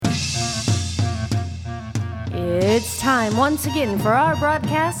It's time once again for our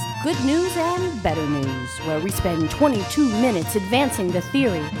broadcast, Good News and Better News, where we spend 22 minutes advancing the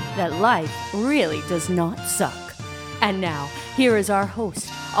theory that life really does not suck. And now, here is our host,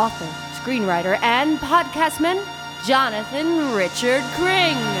 author, screenwriter, and podcastman, Jonathan Richard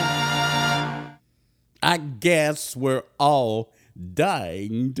Kring. I guess we're all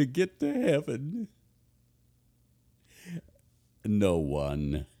dying to get to heaven. No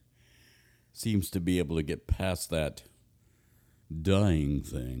one seems to be able to get past that dying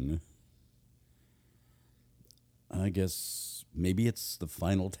thing. I guess maybe it's the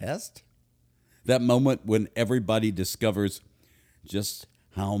final test? That moment when everybody discovers just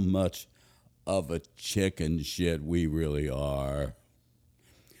how much of a chicken shit we really are.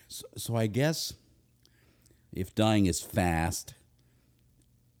 So I guess if dying is fast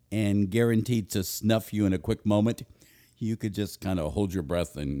and guaranteed to snuff you in a quick moment, you could just kind of hold your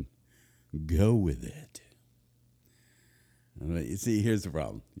breath and go with it. You see, here's the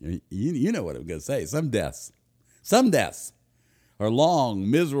problem. You know what I'm going to say. Some deaths are long,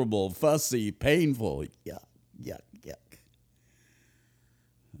 miserable, fussy, painful. Yuck, yuck, yuck.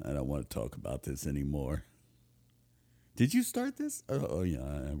 I don't want to talk about this anymore. Did you start this? Oh yeah,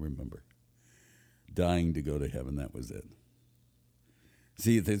 I remember. Dying to go to heaven, that was it.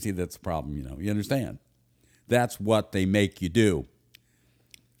 See, that's the problem, You understand? That's what they make you do.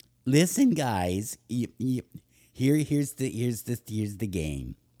 Listen, guys. Here's the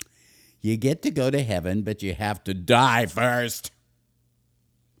game. You get to go to heaven, but you have to die first.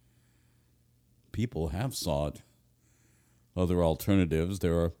 People have sought other alternatives.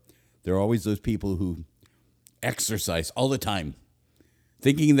 There are always those people who exercise all the time,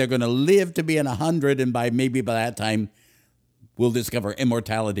 thinking they're going to live to be in 100, and by that time, we'll discover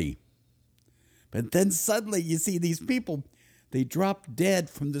immortality. But then suddenly you see these people, they drop dead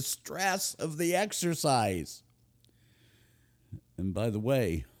from the stress of the exercise. And by the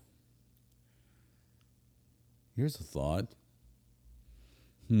way, here's a thought.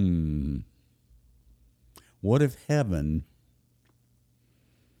 What if heaven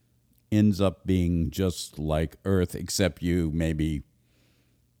ends up being just like Earth, except you maybe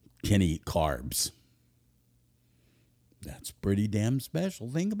can eat carbs? That's pretty damn special.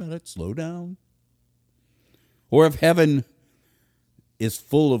 Think about it. Slow down. Or if heaven is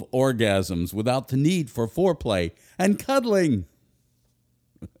full of orgasms without the need for foreplay and cuddling.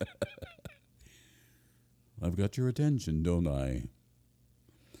 I've got your attention, don't I?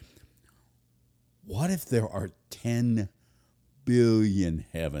 What if there are 10 billion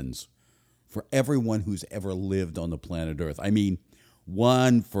heavens for everyone who's ever lived on the planet Earth? I mean,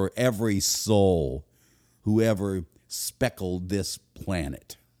 one for every soul who ever speckled this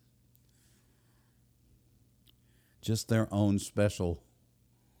planet. Just their own special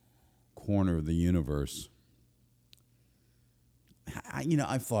corner of the universe.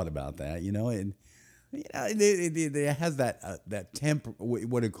 I've thought about that, and it has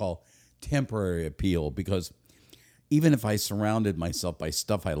what do you call temporary appeal, because even if I surrounded myself by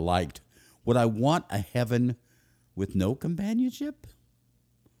stuff I liked, would I want a heaven with no companionship?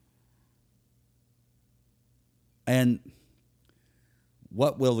 And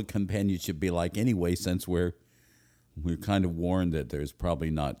what will the companionship be like anyway, since we're kind of warned that there's probably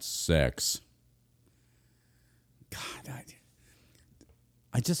not sex? God,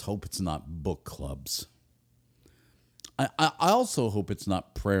 I just hope it's not book clubs. I also hope it's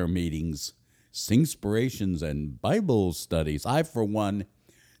not prayer meetings, singspirations, and Bible studies. I, for one,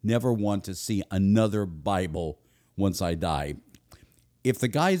 never want to see another Bible once I die. If the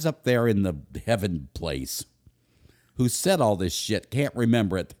guys up there in the heaven place who said all this shit can't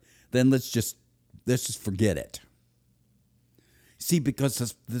remember it, then let's just forget it. See,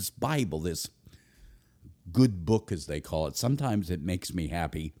 because this Bible, this good book, as they call it, sometimes it makes me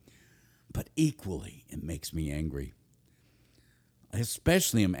happy, but equally it makes me angry. I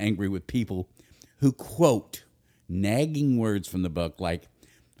especially am angry with people who quote nagging words from the book, like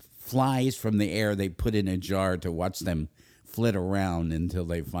flies from the air they put in a jar to watch them flit around until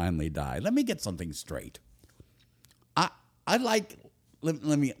they finally die. Let me get something straight. What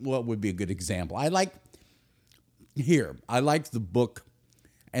would be a good example? I like the book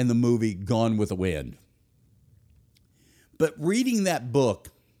and the movie Gone with the Wind. But reading that book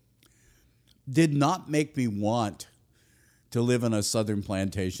did not make me want to live on a southern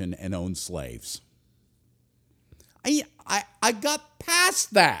plantation and own slaves. I got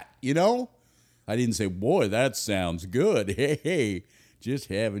past that, I didn't say, boy, that sounds good. Hey, just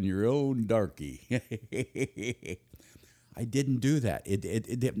having your own darky. I didn't do that. It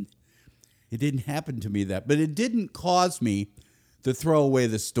didn't happen to me but it didn't cause me to throw away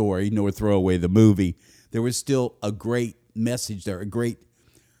the story nor throw away the movie There was still a great message there, a great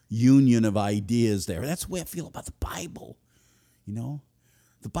union of ideas there. That's the way I feel about the Bible, you know?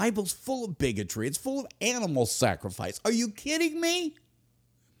 The Bible's full of bigotry. It's full of animal sacrifice. Are you kidding me?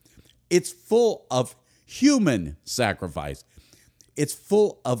 It's full of human sacrifice. It's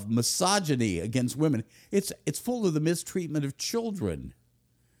full of misogyny against women. It's full of the mistreatment of children.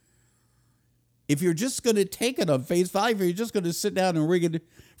 If you're just going to take it on face value, if you're just going to sit down and read it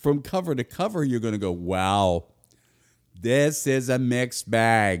from cover to cover, you're going to go, wow, this is a mixed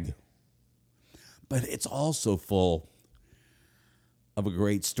bag. But it's also full of a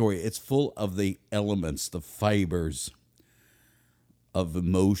great story. It's full of the elements, the fibers of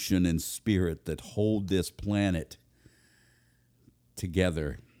emotion and spirit that hold this planet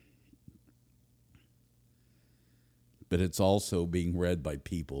together. But it's also being read by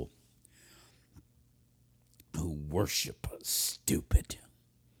people who worship stupid.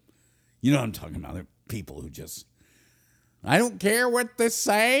 You know what I'm talking about? They're people who just, I don't care what they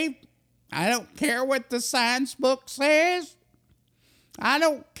say. I don't care what the science book says. I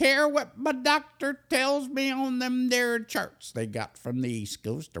don't care what my doctor tells me on them there charts they got from the East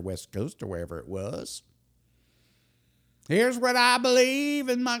Coast or West Coast or wherever it was. Here's what I believe,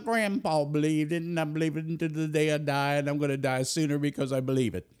 and my grandpa believed it, and I believe it until the day I die, and I'm going to die sooner because I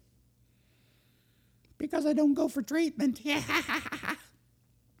believe it. Because I don't go for treatment.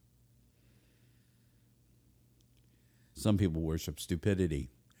 Some people worship stupidity.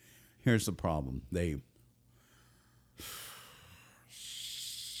 Here's the problem. They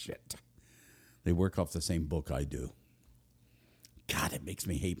work off the same book I do. God, it makes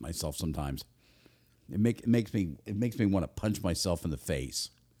me hate myself sometimes. It makes me want to punch myself in the face.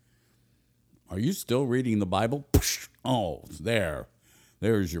 Are you still reading the Bible? Oh,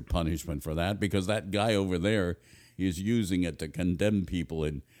 there's your punishment for that, because that guy over there is using it to condemn people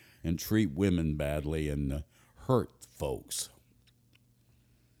and treat women badly and hurt folks.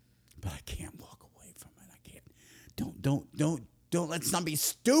 But I can't walk away from it. I can't. Don't let's not be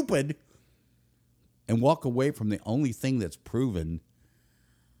stupid and walk away from the only thing that's proven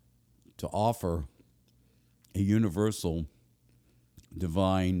to offer a universal,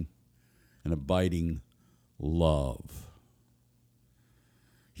 divine, and abiding love.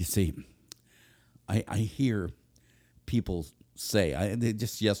 You see, I hear people say,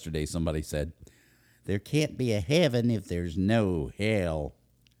 just yesterday somebody said, there can't be a heaven if there's no hell.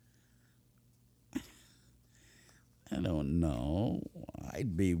 I don't know.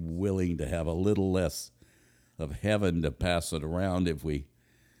 I'd be willing to have a little less of heaven to pass it around if we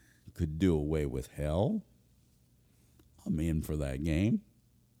could do away with hell. I'm in for that game.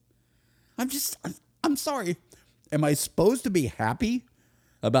 I'm sorry. Am I supposed to be happy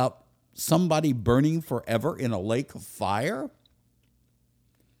about somebody burning forever in a lake of fire?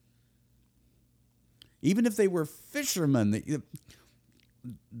 Even if they were fishermen,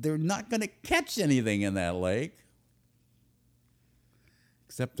 they're not going to catch anything in that lake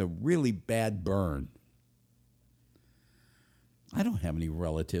except a really bad burn. I don't have any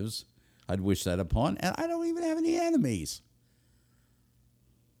relatives I'd wish that upon, and I don't even have any enemies.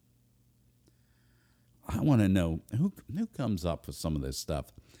 I want to know who comes up with some of this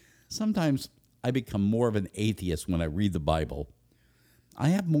stuff. Sometimes I become more of an atheist when I read the Bible. I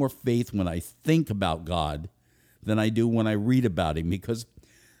have more faith when I think about God than I do when I read about him, because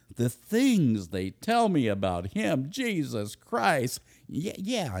the things they tell me about him, Jesus Christ,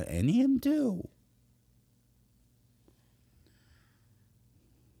 yeah, and him too.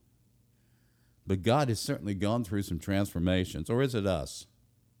 But God has certainly gone through some transformations, or is it us?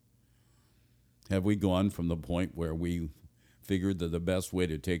 Have we gone from the point where we figured that the best way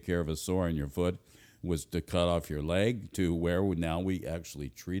to take care of a sore on your foot was to cut off your leg, to where now we actually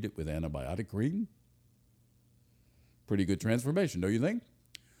treat it with antibiotic cream? Pretty good transformation, don't you think?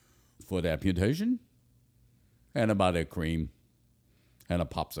 Foot amputation, antibiotic cream, and a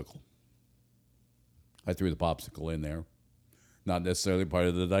popsicle. I threw the popsicle in there. Not necessarily part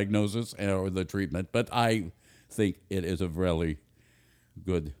of the diagnosis or the treatment, but I think it is a really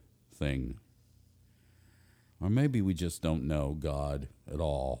good thing. Or maybe we just don't know God at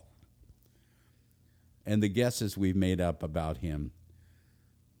all. And the guesses we've made up about him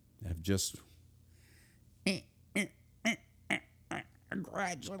have just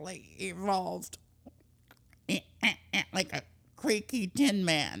gradually evolved like a creaky tin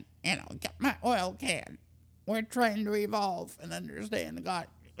man. Get my oil can. We're trying to evolve and understand God.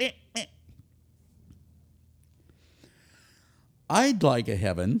 I'd like a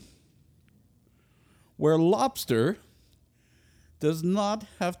heaven where lobster does not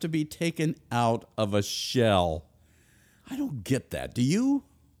have to be taken out of a shell. I don't get that. Do you?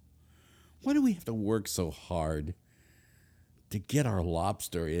 Why do we have to work so hard to get our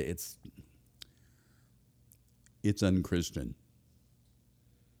lobster? It's unchristian.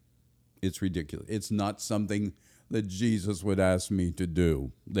 It's ridiculous. It's not something that Jesus would ask me to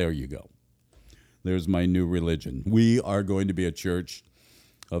do. There you go. There's my new religion. We are going to be a church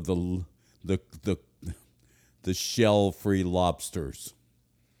of the shell-free lobsters,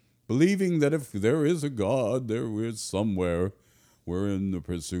 believing that if there is a God, there is somewhere. We're in the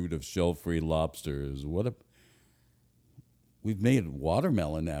pursuit of shell-free lobsters. We've made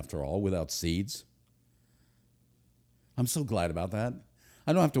watermelon, after all, without seeds. I'm so glad about that.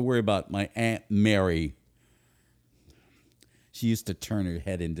 I don't have to worry about my Aunt Mary. She used to turn her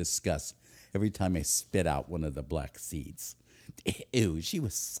head in disgust every time I spit out one of the black seeds. Ew, she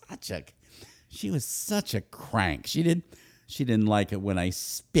was such a crank. She didn't like it when I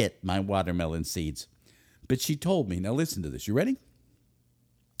spit my watermelon seeds. But she told me, now listen to this. You ready?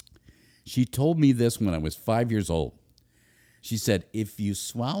 She told me this when I was 5 years old. She said, if you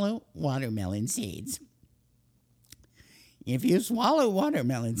swallow watermelon seeds,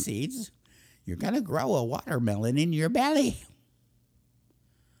 you're going to grow a watermelon in your belly.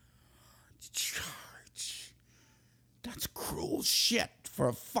 George, that's cruel shit for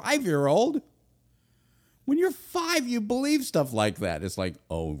a 5-year-old. When you're 5, you believe stuff like that. It's like,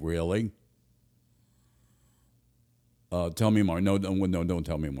 oh, really? Tell me more. No, don't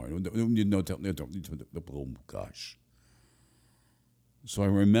tell me more. No, oh, gosh. So I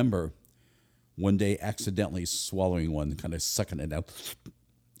remember one day accidentally swallowing one, kind of sucking it out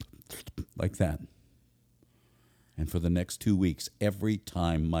like that. And for the next 2 weeks, every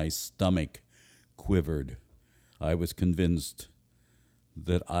time my stomach quivered, I was convinced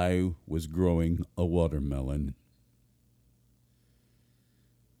that I was growing a watermelon.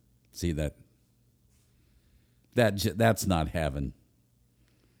 See, that's not heaven.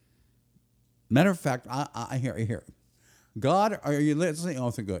 Matter of fact, I hear. God, are you listening?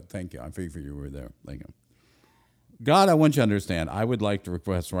 Oh, good. Thank you. I figured you were there. Thank you. God, I want you to understand, I would like to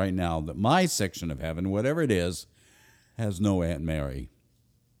request right now that my section of heaven, whatever it is, has no Aunt Mary.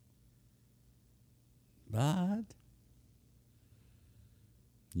 But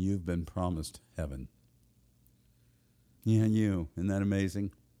you've been promised heaven. Yeah, you. Isn't that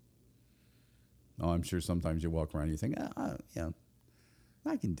amazing? Oh, I'm sure sometimes you walk around and you think, yeah,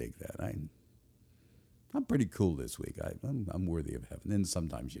 I can dig that. I'm pretty cool this week. I'm worthy of heaven. And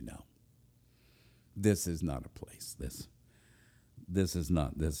sometimes you know, this is not a place. This is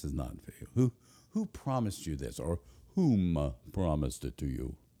not for you. Who promised you this, or whom promised it to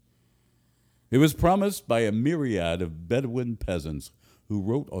you? It was promised by a myriad of Bedouin peasants who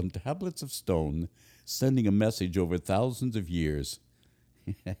wrote on tablets of stone, sending a message over thousands of years.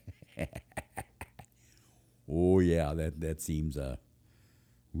 Oh yeah, that seems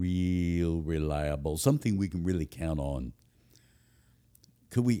real reliable, something we can really count on.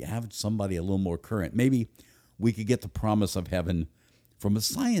 Could we have somebody a little more current? Maybe we could get the promise of heaven from a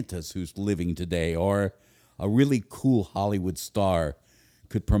scientist who's living today, or a really cool Hollywood star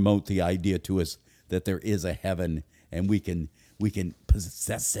could promote the idea to us that there is a heaven and we can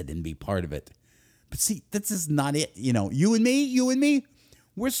possess it and be part of it. But see, this is not it. You know, you and me,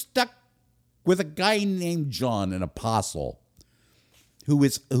 we're stuck with a guy named John, an apostle, who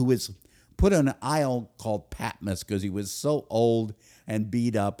was put on an isle called Patmos because he was so old and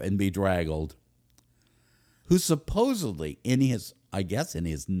beat up and bedraggled, who supposedly in his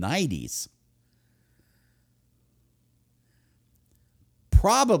 90s,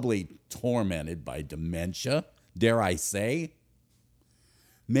 probably tormented by dementia, dare I say,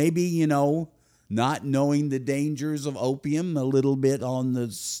 maybe, not knowing the dangers of opium, a little bit on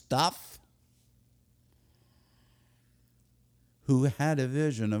the stuff, who had a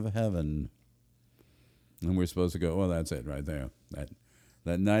vision of heaven. And we're supposed to go, well, that's it right there. That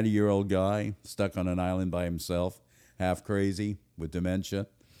 90-year-old guy stuck on an island by himself, half crazy with dementia,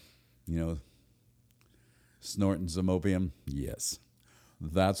 snorting some opium. Yes,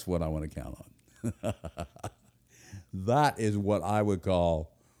 that's what I want to count on. That is what I would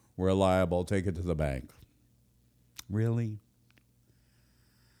call reliable. Take it to the bank. Really?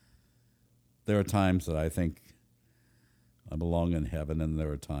 There are times that I think I belong in heaven, and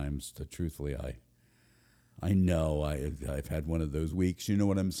there are times that, truthfully, I know I've had one of those weeks. You know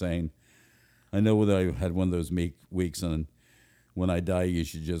what I'm saying? I know that I've had one of those weeks, and when I die, you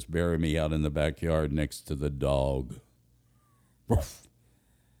should just bury me out in the backyard next to the dog. Ruff.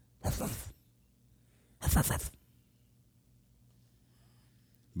 Ruff, ruff. Ruff, ruff, ruff.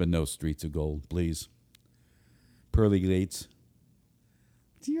 But no streets of gold, please. Pearly gates.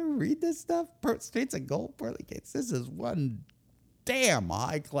 Do you read this stuff? Streets of gold, pearly gates. This is one damn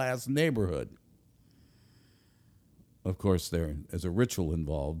high-class neighborhood. Of course, there is a ritual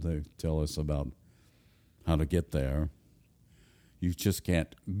involved. They tell us about how to get there. You just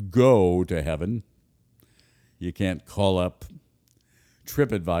can't go to heaven. You can't call up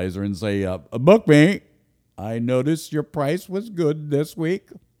TripAdvisor and say, book me. I noticed your price was good this week.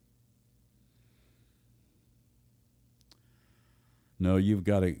 No, you've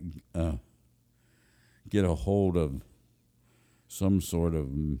got to get a hold of some sort of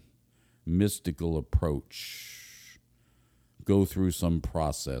mystical approach. Go through some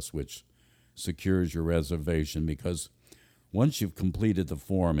process which secures your reservation, because once you've completed the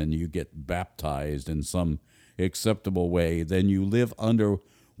form and you get baptized in some acceptable way, then you live under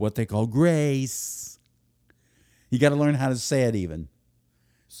what they call grace. You got to learn how to say it even.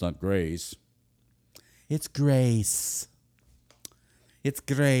 It's not grace. It's grace. It's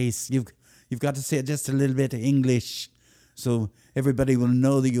grace. You've got to say it just a little bit English so everybody will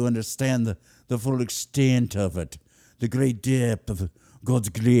know that you understand the full extent of it, the great depth of God's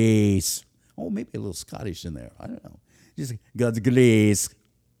grace. Oh, maybe a little Scottish in there. I don't know. Just God's grace.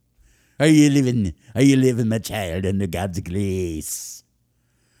 Are you living, my child, under God's grace?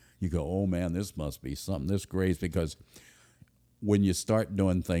 You go, oh man, this must be something, this grace, because when you start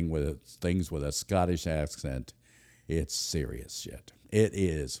doing things with a Scottish accent, it's serious shit. It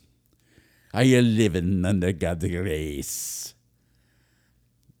is. Are you living under God's grace?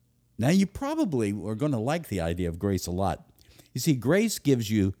 Now, you probably are going to like the idea of grace a lot. You see, grace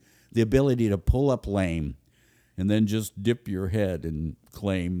gives you the ability to pull up lame and then just dip your head and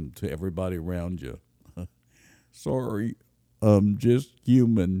claim to everybody around you, sorry, I'm just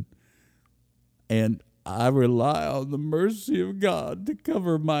human, and I rely on the mercy of God to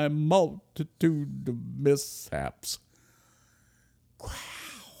cover my multitude of mishaps. Wow.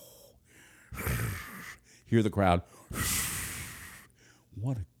 Hear the crowd.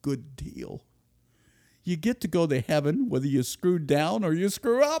 What a good deal. You get to go to heaven whether you screw down or you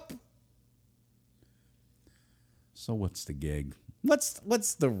screw up. So what's the gig?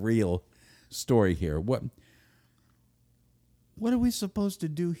 What's the real story here? What are we supposed to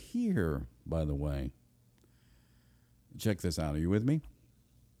do here, by the way? Check this out. Are you with me?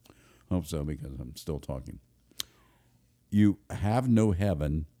 Hope so, because I'm still talking. You have no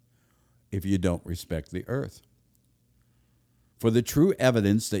heaven if you don't respect the earth. For the true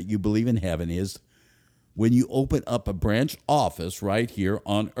evidence that you believe in heaven is when you open up a branch office right here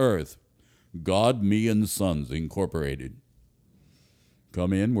on earth. God, Me, and Sons Incorporated.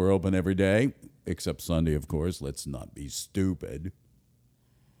 Come in. We're open every day, except Sunday, of course. Let's not be stupid.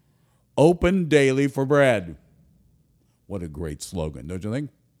 Open daily for bread. What a great slogan, don't you think?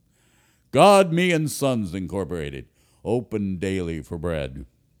 God, Me, and Sons Incorporated. Open daily for bread.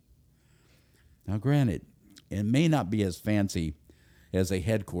 Now, granted, it may not be as fancy as a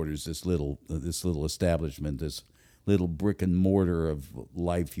headquarters, this little establishment, this little brick and mortar of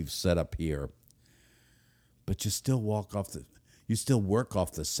life you've set up here. But you still work off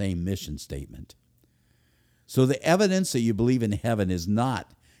the same mission statement. So the evidence that you believe in heaven is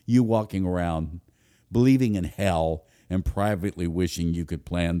not you walking around believing in hell and privately wishing you could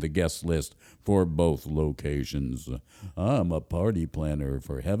plan the guest list for both locations. I'm a party planner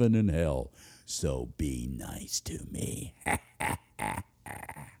for heaven and hell, so be nice to me.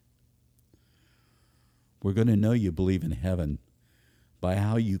 We're going to know you believe in heaven by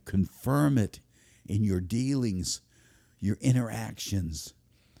how you confirm it in your dealings, your interactions,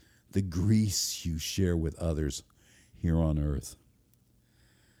 the grease you share with others here on earth.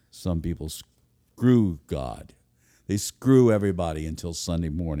 Some people screw God. They screw everybody until Sunday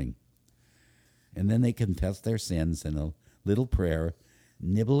morning. And then they confess their sins in a little prayer,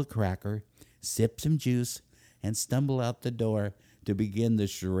 nibble a cracker, sip some juice, and stumble out the door to begin the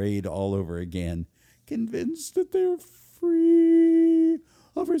charade all over again, convinced that they're free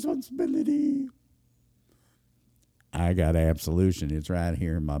of responsibility. I got absolution. It's right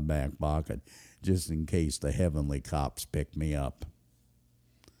here in my back pocket, just in case the heavenly cops pick me up.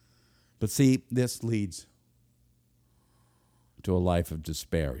 But see, this leads to a life of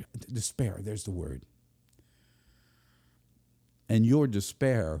despair. Despair, there's the word. And your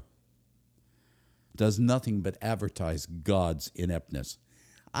despair does nothing but advertise God's ineptness.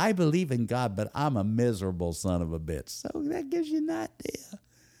 I believe in God, but I'm a miserable son of a bitch. So that gives you an idea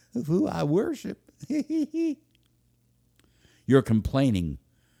of who I worship. Your complaining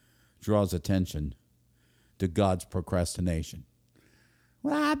draws attention to God's procrastination.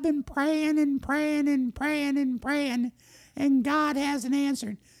 Well, I've been praying and praying and praying and praying, and God hasn't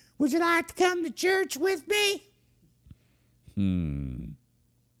answered. Would you like to come to church with me?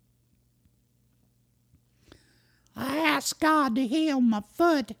 I asked God to heal my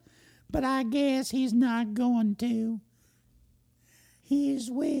foot, but I guess he's not going to. His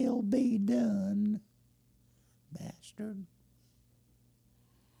will be done, bastard.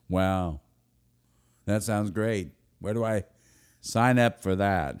 Wow. That sounds great. Where do I sign up for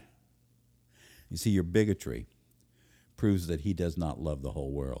that? You see, your bigotry proves that he does not love the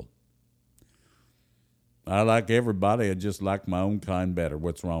whole world. I like everybody. I just like my own kind better.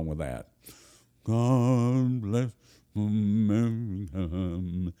 What's wrong with that? God bless America,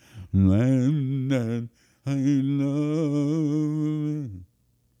 land that I love.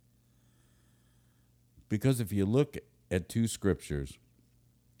 Because if you look at two scriptures,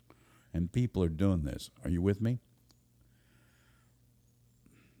 and people are doing this, are you with me?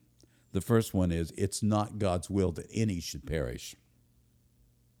 The first one is, it's not God's will that any should perish.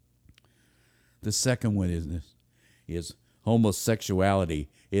 The second one is homosexuality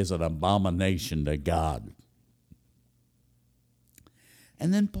is an abomination to God.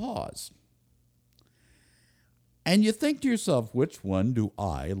 And then pause. And you think to yourself, which one do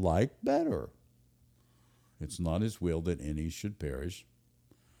I like better? It's not his will that any should perish.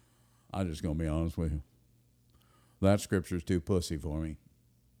 I'm just going to be honest with you. That scripture's too pussy for me.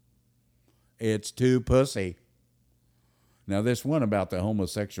 It's too pussy. Now, this one about the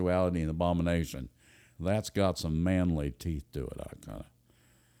homosexuality and abomination, that's got some manly teeth to it.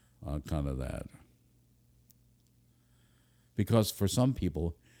 I kind of that. Because for some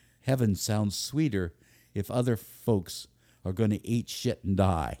people, heaven sounds sweeter if other folks are going to eat shit and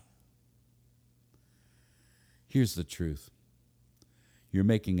die. Here's the truth. You're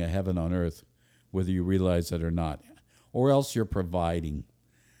making a heaven on earth, whether you realize it or not. Or else you're providing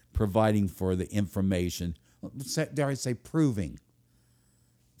for the information, dare I say proving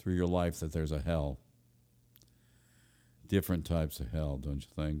through your life that there's a hell. Different types of hell, don't you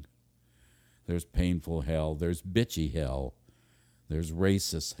think? There's painful hell, there's bitchy hell, there's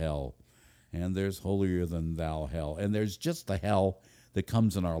racist hell, and there's holier than thou hell. And there's just the hell that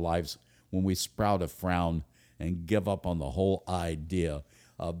comes in our lives when we sprout a frown and give up on the whole idea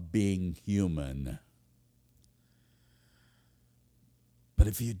of being human. But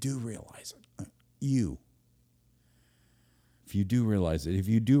if you do realize it, if you do realize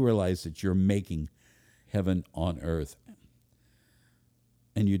that you're making heaven on earth,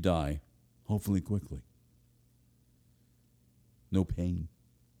 and you die, hopefully quickly, no pain.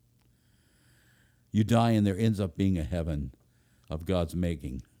 You die and there ends up being a heaven of God's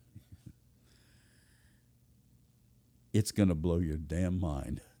making. It's going to blow your damn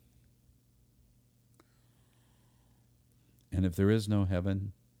mind. And if there is no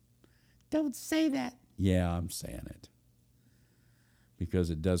heaven, don't say that. Yeah, I'm saying it. Because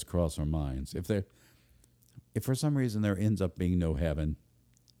it does cross our minds. If for some reason there ends up being no heaven,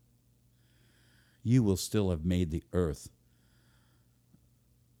 you will still have made the earth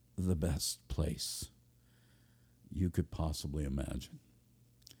the best place you could possibly imagine.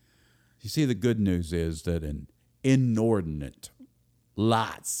 You see, the good news is that an inordinate,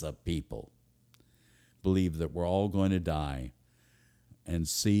 lots of people believe that we're all going to die and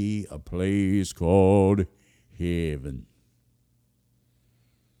see a place called heaven.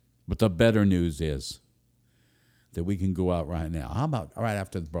 But the better news is that we can go out right now. How about right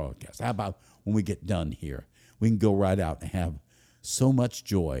after the broadcast? How about when we get done here? We can go right out and have so much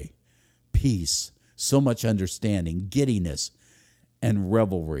joy, peace, so much understanding, giddiness, and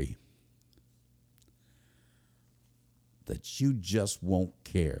revelry that you just won't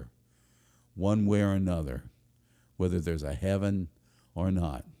care one way or another whether there's a heaven or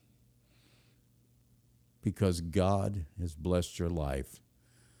not. Because God has blessed your life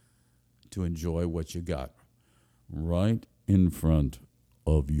to enjoy what you got right in front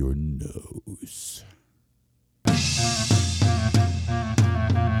of your nose.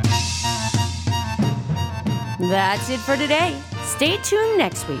 That's it for today. Stay tuned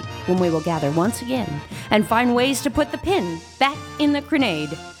next week when we will gather once again and find ways to put the pin back in the grenade.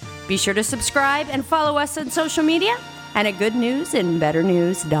 Be sure to subscribe and follow us on social media and at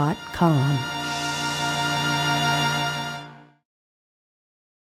goodnewsandbetternews.com.